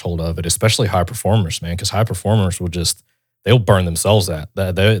the threshold of it, especially high performers, man, because high performers they'll burn themselves out.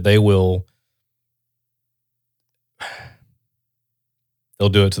 They'll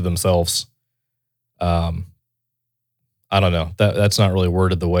do it to themselves. I don't know. That's not really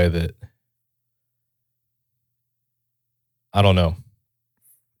worded the way that, I don't know.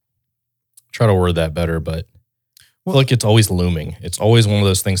 Try to word that better, but I feel like it's always looming. It's always one of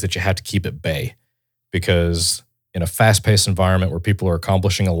those things that you have to keep at bay, because in a fast-paced environment where people are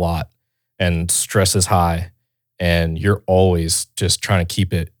accomplishing a lot and stress is high, and you're always just trying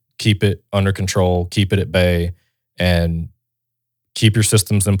to keep it under control, keep it at bay, and keep your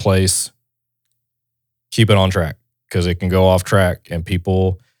systems in place, keep it on track, because it can go off track, and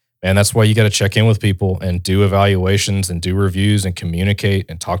people, and that's why you got to check in with people and do evaluations and do reviews and communicate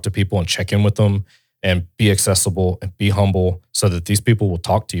and talk to people and check in with them and be accessible and be humble, so that these people will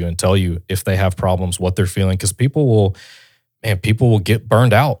talk to you and tell you if they have problems, what they're feeling. Because people will get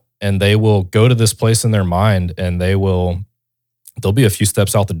burned out, and they will go to this place in their mind, and they'll be a few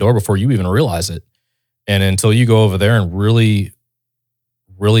steps out the door before you even realize it. And until you go over there and really,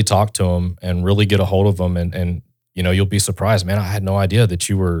 really talk to them and really get a hold of them, and you'll be surprised, man, I had no idea that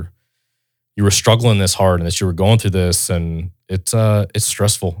you were struggling this hard and that you were going through this. And it's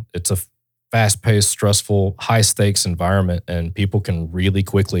stressful. It's a fast-paced, stressful, high-stakes environment, and people can really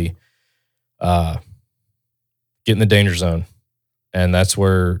quickly get in the danger zone. And that's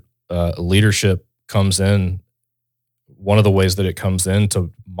where leadership comes in one of the ways that it comes in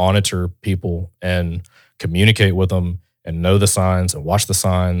to monitor people and communicate with them and know the signs and watch the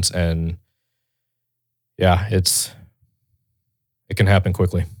signs. And yeah, it can happen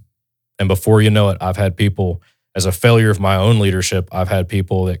quickly. And before you know it, I've had people, as a failure of my own leadership, I've had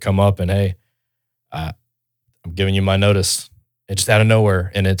people that come up and, hey, I'm giving you my notice. It's just out of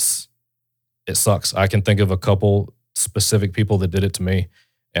nowhere. And it sucks. I can think of a couple specific people that did it to me,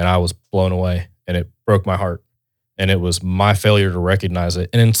 and I was blown away, and it broke my heart. And it was my failure to recognize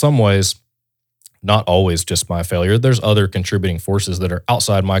it. And in some ways, not always just my failure. There's other contributing forces that are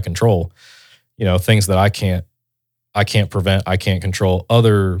outside my control. You know, things that I can't prevent, I can't control.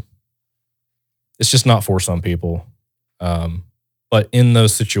 It's just not for some people. But in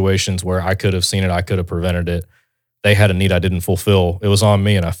those situations where I could have seen it, I could have prevented it, they had a need I didn't fulfill. It was on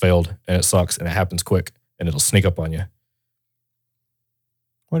me, and I failed, and it sucks, and it happens quick, and it'll sneak up on you.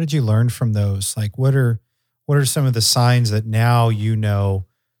 What did you learn from those? Like, what are some of the signs that now you know,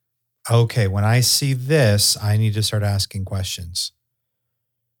 okay, when I see this, I need to start asking questions?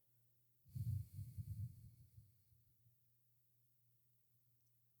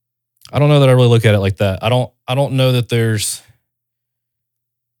 I don't know that I really look at it like that. I don't know that there's,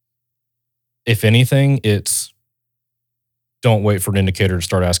 if anything, it's don't wait for an indicator to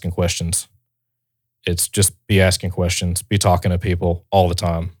start asking questions. It's just be asking questions, be talking to people all the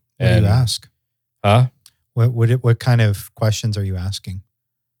time. What do you ask? Huh? What kind of questions are you asking?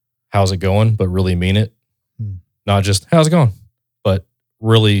 How's it going? But really mean it. Not just, how's it going? But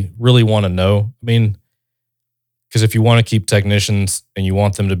really, really want to know. I mean, because if you want to keep technicians and you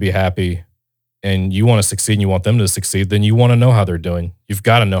want them to be happy and you want to succeed and you want them to succeed, then you want to know how they're doing. You've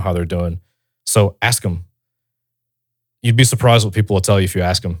got to know how they're doing. So ask them. You'd be surprised what people will tell you if you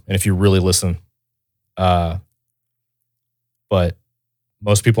ask them and if you really listen. But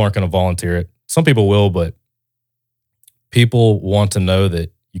most people aren't going to volunteer it. Some people will, but people want to know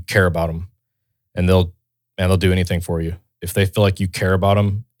that you care about them, and they'll do anything for you. If they feel like you care about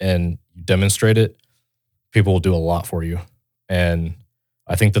them and you demonstrate it, people will do a lot for you. And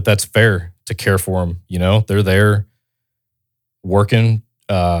I think that that's fair to care for them. You know, they're there working,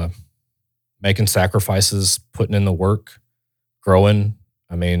 making sacrifices, putting in the work, growing.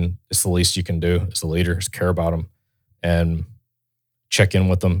 I mean, it's the least you can do as a leader is care about them and check in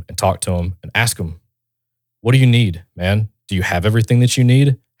with them and talk to them and ask them, what do you need, man? Do you have everything that you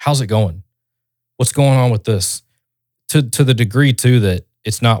need? How's it going? What's going on with this? To the degree too that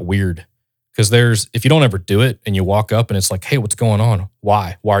it's not weird. Because if you don't ever do it and you walk up and it's like, hey, what's going on?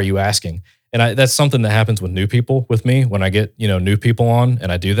 Why? Why are you asking? And that's something that happens with new people with me. When I get, new people on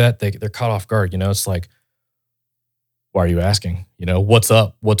and I do that, they're caught off guard. It's like, why are you asking? What's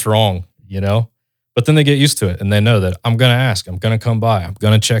up? What's wrong? But then they get used to it and they know that I'm going to ask, I'm going to come by, I'm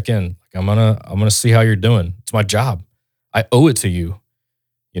going to check in. I'm going to see how you're doing. It's my job. I owe it to you.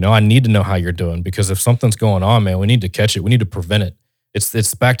 I need to know how you're doing, because if something's going on, man, we need to catch it. We need to prevent it.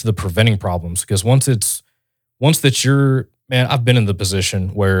 It's back to the preventing problems, because once that you're, man, I've been in the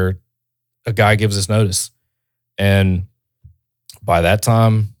position where a guy gives us notice, and by that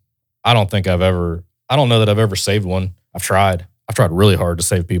time, I don't know that I've ever saved one. I've tried really hard to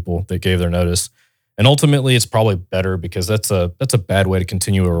save people that gave their notice. And ultimately it's probably better, because that's a bad way to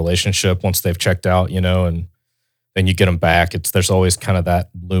continue a relationship once they've checked out, and then you get them back. There's always kind of that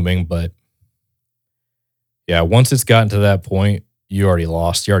looming, but yeah, once it's gotten to that point, you already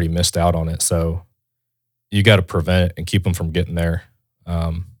lost. You already missed out on it. So you got to prevent it and keep them from getting there.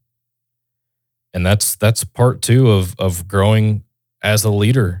 And that's part two of growing as a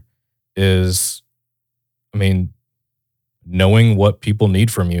leader is, knowing what people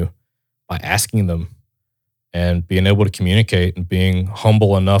need from you by asking them and being able to communicate and being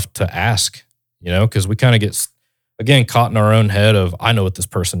humble enough to ask, because we kind of get, again, caught in our own head of, I know what this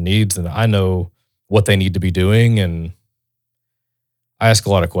person needs and I know what they need to be doing. And I ask a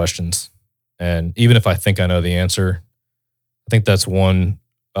lot of questions. And even if I think I know the answer, I think that's one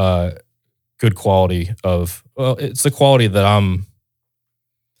good quality it's a quality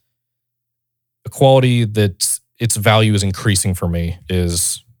that its value is increasing for me,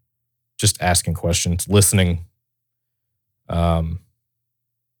 is just asking questions, listening. Man,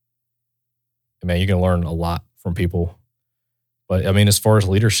 you can learn a lot from people. But as far as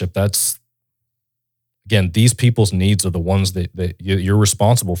leadership, that's, again, these people's needs are the ones that you're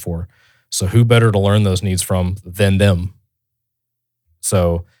responsible for. So who better to learn those needs from than them?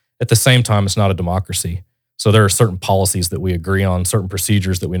 So at the same time, it's not a democracy. So there are certain policies that we agree on, certain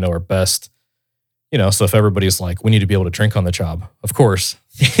procedures that we know are best. So if everybody's like, we need to be able to drink on the job, of course,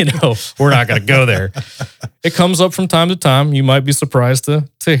 we're not going to go there. It comes up from time to time. You might be surprised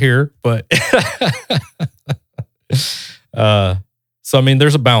to hear, but So I mean,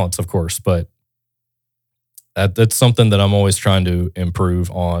 there's a balance, of course, but that's something that I'm always trying to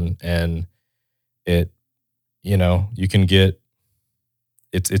improve on. And it, you can get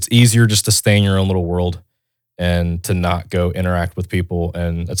it's easier just to stay in your own little world and to not go interact with people.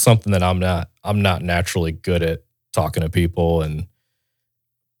 And it's something that I'm not naturally good at, talking to people and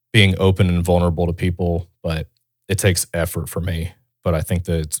being open and vulnerable to people, but it takes effort for me. But I think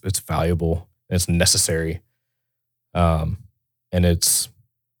that it's valuable and it's necessary. And it's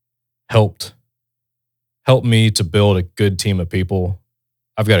helped me to build a good team of people.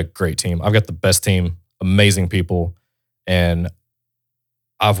 I've got a great team. I've got the best team, amazing people, and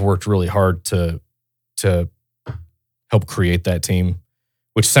I've worked really hard to help create that team,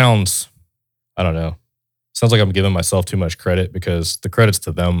 which sounds, I don't know, sounds like I'm giving myself too much credit because the credit's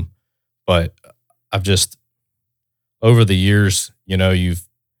to them. But I've just, over the years, you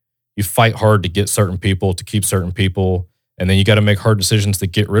fight hard to get certain people, to keep certain people, and then you got to make hard decisions to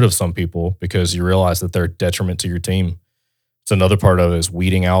get rid of some people because you realize that they're a detriment to your team. It's another part of it is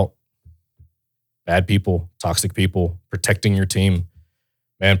weeding out bad people, toxic people, protecting your team.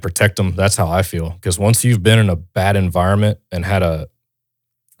 Man, protect them. That's how I feel. Because once you've been in a bad environment and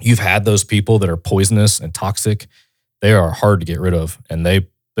you've had those people that are poisonous and toxic, they are hard to get rid of, and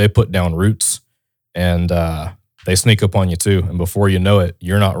they put down roots, and they sneak up on you too. And before you know it,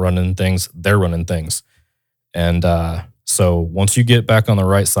 you're not running things; they're running things. And so once you get back on the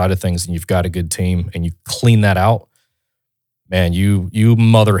right side of things and you've got a good team and you clean that out, man, you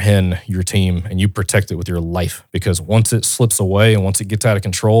mother hen your team and you protect it with your life, because once it slips away and once it gets out of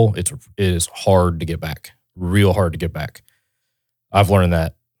control, it is hard to get back, real hard to get back. I've learned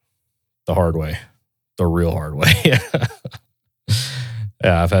that the hard way, the real hard way. Yeah,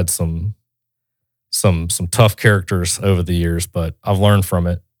 I've had some tough characters over the years, but I've learned from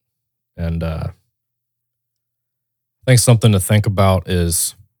it. And I think something to think about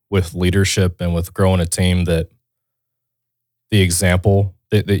is with leadership and with growing a team, that the example,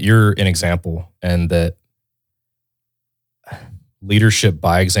 that you're an example, and that leadership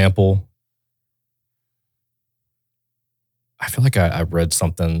by example. I feel like I read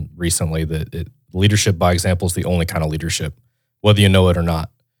something recently that leadership by example is the only kind of leadership, whether you know it or not.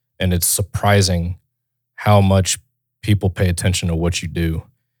 And it's surprising how much people pay attention to what you do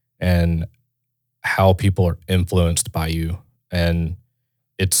and how people are influenced by you. And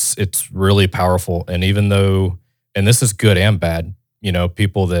it's really powerful. And even though, and this is good and bad,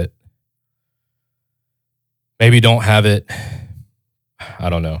 people that maybe don't have it, I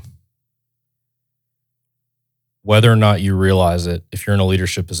don't know. Whether or not you realize it, if you're in a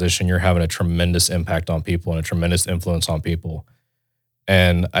leadership position, you're having a tremendous impact on people and a tremendous influence on people.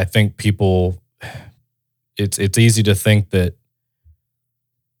 And I think people, it's easy to think that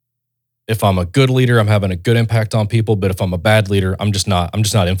if I'm a good leader, I'm having a good impact on people. But if I'm a bad leader, I'm just not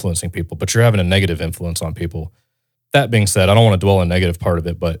influencing people. But you're having a negative influence on people. That being said, I don't want to dwell on the negative part of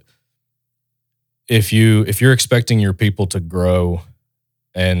it, but if you're expecting your people to grow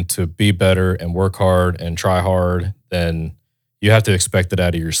and to be better and work hard and try hard, then you have to expect it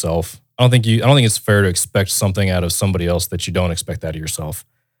out of yourself. I don't think it's fair to expect something out of somebody else that you don't expect out of yourself.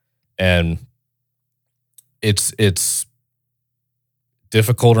 And it's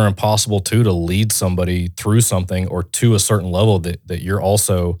difficult or impossible to lead somebody through something or to a certain level that you're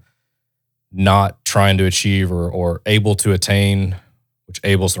also not trying to achieve or able to attain, which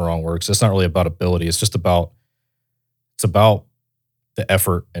able's the wrong word, 'cause it's not really about ability. It's about the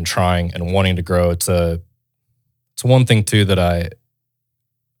effort and trying and wanting to grow. It's one thing too that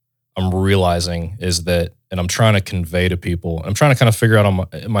I'm realizing is that, and I'm trying to convey to people, I'm trying to kind of figure out on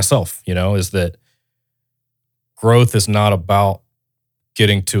myself, is that growth is not about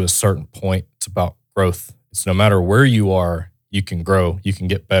getting to a certain point. It's about growth. It's no matter where you are, you can grow, you can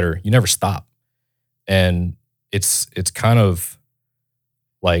get better. You never stop. And it's kind of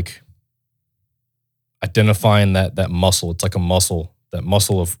like identifying that muscle. It's like a muscle, that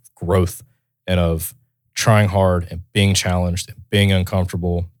muscle of growth and of trying hard and being challenged and being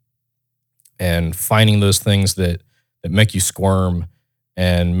uncomfortable and finding those things that make you squirm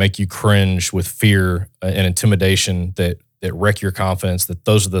and make you cringe with fear and intimidation that wreck your confidence, that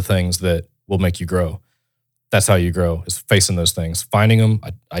those are the things that will make you grow. That's how you grow, is facing those things, finding them,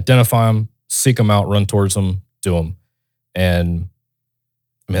 identify them, seek them out, run towards them, do them. And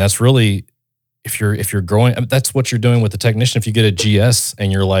I mean, that's really, if you're growing, that's what you're doing with the technician. If you get a GS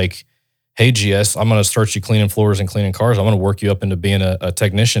and you're like, hey, GS, I'm going to start you cleaning floors and cleaning cars. I'm going to work you up into being a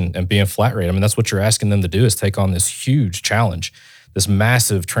technician and being flat rate. I mean, that's what you're asking them to do, is take on this huge challenge, this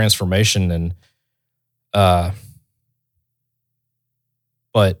massive transformation. And,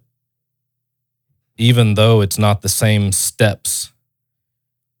 but even though it's not the same steps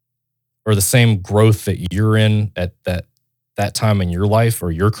or the same growth that you're in at that time in your life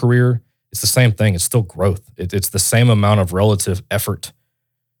or your career, it's the same thing. It's still growth. It's the same amount of relative effort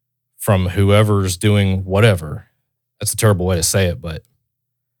from whoever's doing whatever. That's a terrible way to say it, but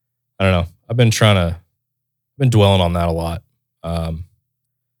I don't know. I've been dwelling on that a lot.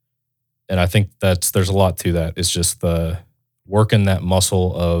 And I think there's a lot to that. It's just the working that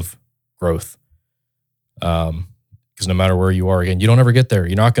muscle of growth. Because no matter where you are, again, you don't ever get there.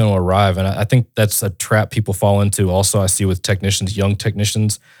 You're not going to arrive. And I think that's a trap people fall into. Also, I see with technicians, young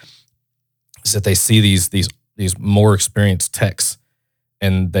technicians, is that they see these more experienced techs,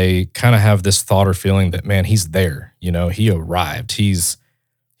 and they kind of have this thought or feeling that, man, he's there. You know, he arrived. He's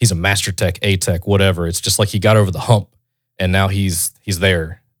a master tech, A tech, whatever. It's just like he got over the hump, and now he's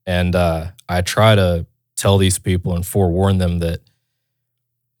there. And I try to tell these people and forewarn them that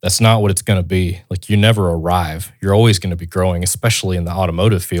that's not what it's going to be. Like, you never arrive. You're always going to be growing, especially in the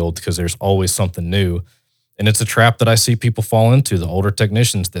automotive field, because there's always something new. And it's a trap that I see people fall into, the older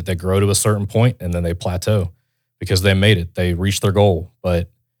technicians, that they grow to a certain point and then they plateau because they made it. They reached their goal.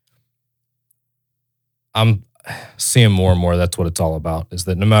 But I'm seeing more and more that's what it's all about, is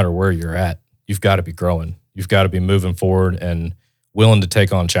that no matter where you're at, you've got to be growing. You've got to be moving forward and willing to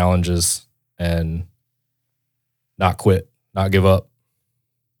take on challenges and not quit, not give up.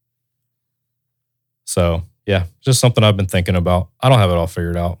 So, yeah, just something I've been thinking about. I don't have it all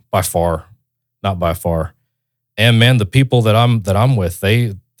figured out by far, not by far. And man, the people that I'm with,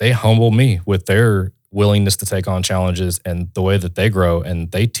 they humble me with their willingness to take on challenges and the way that they grow, and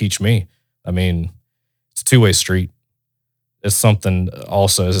they teach me. I mean, it's a two-way street. It's something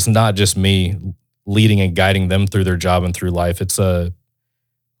also. It's not just me leading and guiding them through their job and through life.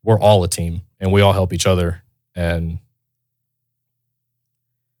 We're all a team, and we all help each other. And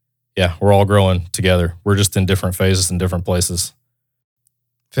yeah, we're all growing together. We're just in different phases and different places.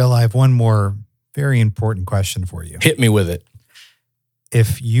 Phil, I have one more very important question for you. Hit me with it.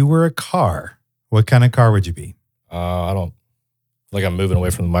 If you were a car, what kind of car would you be? I don't like I'm moving away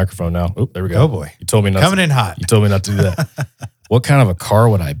from the microphone now. Oh, there we go. Oh boy. You told me not Coming in hot. You told me not to do that. What kind of a car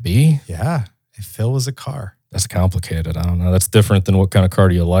would I be? Yeah. If Phil was a car. That's complicated. I don't know. That's different than what kind of car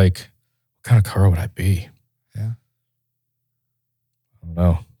do you like? What kind of car would I be? Yeah. I don't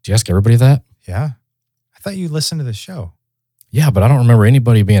know. Do you ask everybody that? Yeah. I thought you listened to the show. Yeah, but I don't remember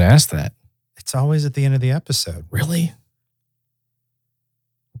anybody being asked that. It's always at the end of the episode. Really?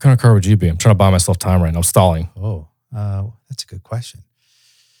 What kind of car would you be? I'm trying to buy myself time right now. I'm stalling. Oh, that's a good question.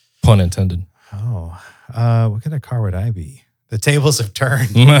 Pun intended. Oh, what kind of car would I be? The tables have turned.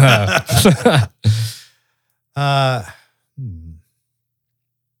 I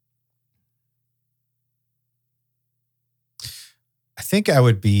think I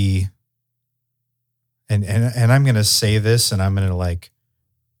would be, and I'm going to say this, and I'm going to like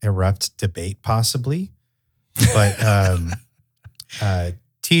erupt debate possibly, but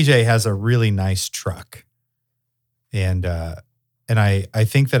TJ has a really nice truck, and I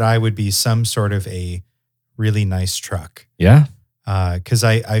think that I would be some sort of a really nice truck. Yeah. Because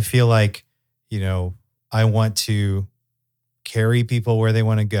I feel like, you know, I want to carry people where they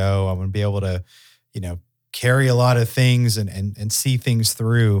want to go. I want to be able to, you know, carry a lot of things and see things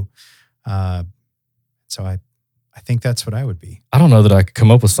through. So I think that's what I would be. I don't know that I could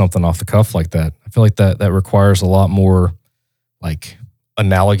come up with something off the cuff like that. I feel like that requires a lot more like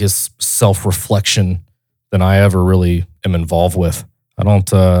analogous self-reflection than I ever really am involved with. I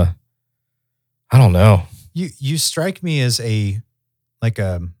don't know. You strike me as a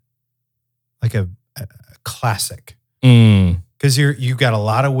classic. Because you've got a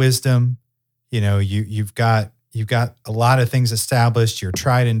lot of wisdom. You know, you've got a lot of things established. You're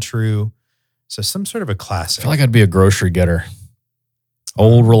tried and true. So some sort of a classic. I feel like I'd be a grocery getter.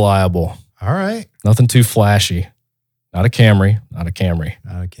 Old, reliable. All right. Nothing too flashy. Not a Camry. Not a Camry.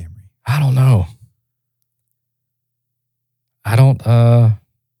 I don't know. I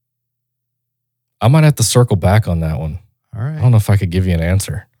might have to circle back on that one. All right. I don't know if I could give you an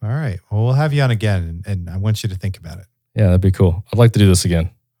answer. All right. Well, we'll have you on again, and I want you to think about it. Yeah, that'd be cool. I'd like to do this again.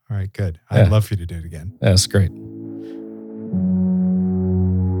 All right, good. Yeah. I'd love for you to do it again. Yeah, that's great.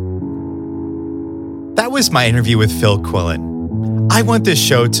 That was my interview with Phil Quillen. I want this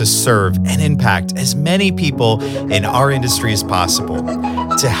show to serve and impact as many people in our industry as possible.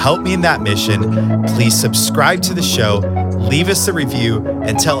 To help me in that mission, please subscribe to the show, leave us a review,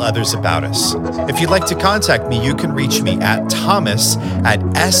 and tell others about us. If you'd like to contact me, you can reach me at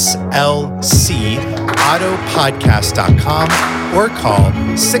thomas@slcautopodcast.com or call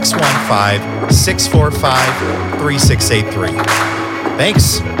 615-645-3683.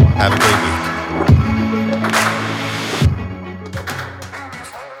 Thanks. Have a great week.